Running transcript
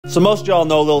So most of y'all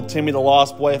know little Timmy, the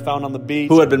lost boy I found on the beach,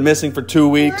 who had been missing for 2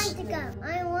 weeks.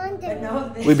 I want to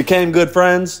go. We became good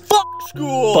friends. Fuck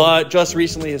school! But just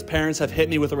recently, his parents have hit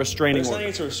me with a restraining order.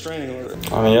 It's a restraining order.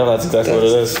 I mean, yeah, that's exactly what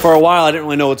it is. For a while, I didn't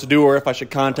really know what to do or if I should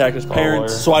contact his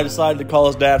parents, so I decided to call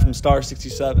his dad from Star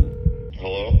 67.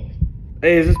 Hello?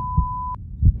 Hey, is this?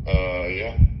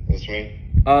 Yeah, that's me.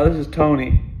 This is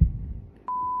Tony.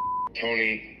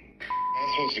 Tony, am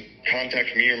I supposed to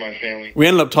contact me or my family? We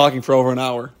ended up talking for over an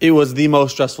hour. It was the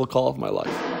most stressful call of my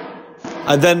life.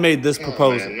 I then made this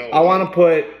proposal. Man, no. I want to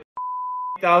put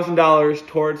 $1,000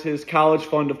 towards his college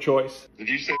fund of choice. Did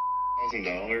you say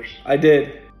 $1,000? I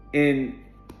did, and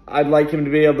I'd like him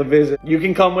to be able to visit. You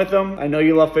can come with him. I know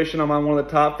you love fishing. I'm on one of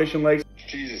the top fishing lakes.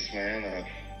 Jesus, man,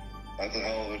 that's a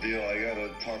hell of a deal. I gotta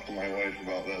talk to my wife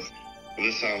about this. But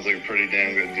this sounds like a pretty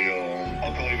damn good deal.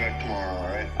 I'll call you back tomorrow,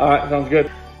 alright? All right, sounds good.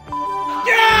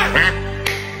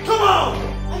 Yeah! Come on!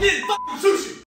 I'm getting fucking sushi!